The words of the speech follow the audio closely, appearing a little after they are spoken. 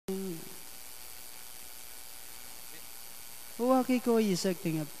Wakiko is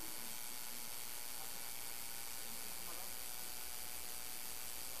acting up.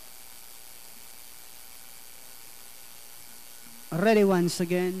 Ready once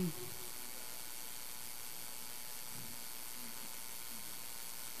again.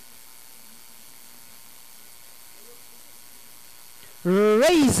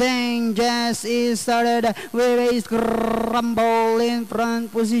 Racing just is started. We race rumble in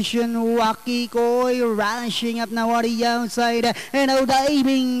front position. Wakiko rushing up now on the outside and now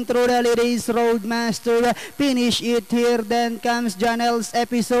diving through the ladies Roadmaster. Finish it here. Then comes Janelle's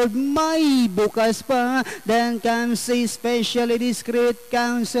episode. May bukas pa. Then comes a specially discreet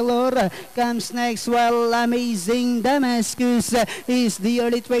counselor. Comes next. Well, Amazing Damascus is the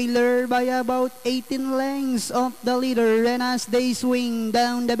early trailer by about 18 lengths of the leader, and as they swing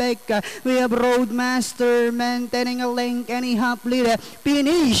down the back, we have Roadmaster maintaining a length and a half lead.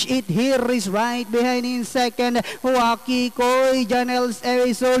 Finish it here is right behind in second. Wakiko, Janelle's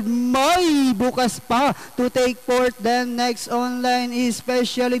episode. May bukas pa to take fourth. Then next online is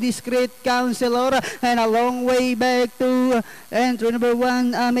specially discreet counselor, and a long way back to entry number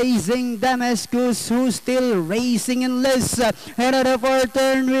 1, Amazing Damascus, who's still racing in less. And at the fourth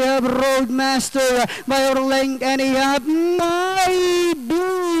turn, we have Roadmaster by our length and a half. May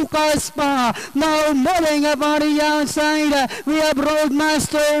bukas pa. Now moving up on the outside, we have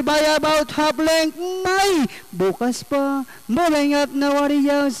Roadmaster by about half length. May bukas pa. Moving up now on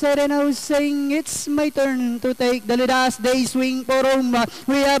the outside, and now saying it's my turn to take the lead as they swing for home.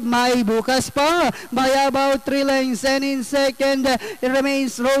 We have May bukas pa by about 3 lengths, and in second it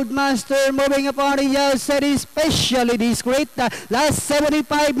remains Roadmaster. Moving up on the outside, especially discreet. Last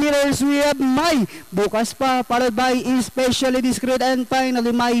 75 meters, we have May bukas pa, followed by especially discreet, and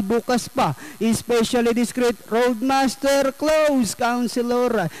finally May bukas pa, especially discreet, Roadmaster, close,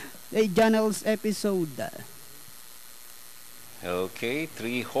 counselor, Janelle's episode. Okay,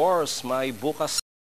 3 horse, May bukas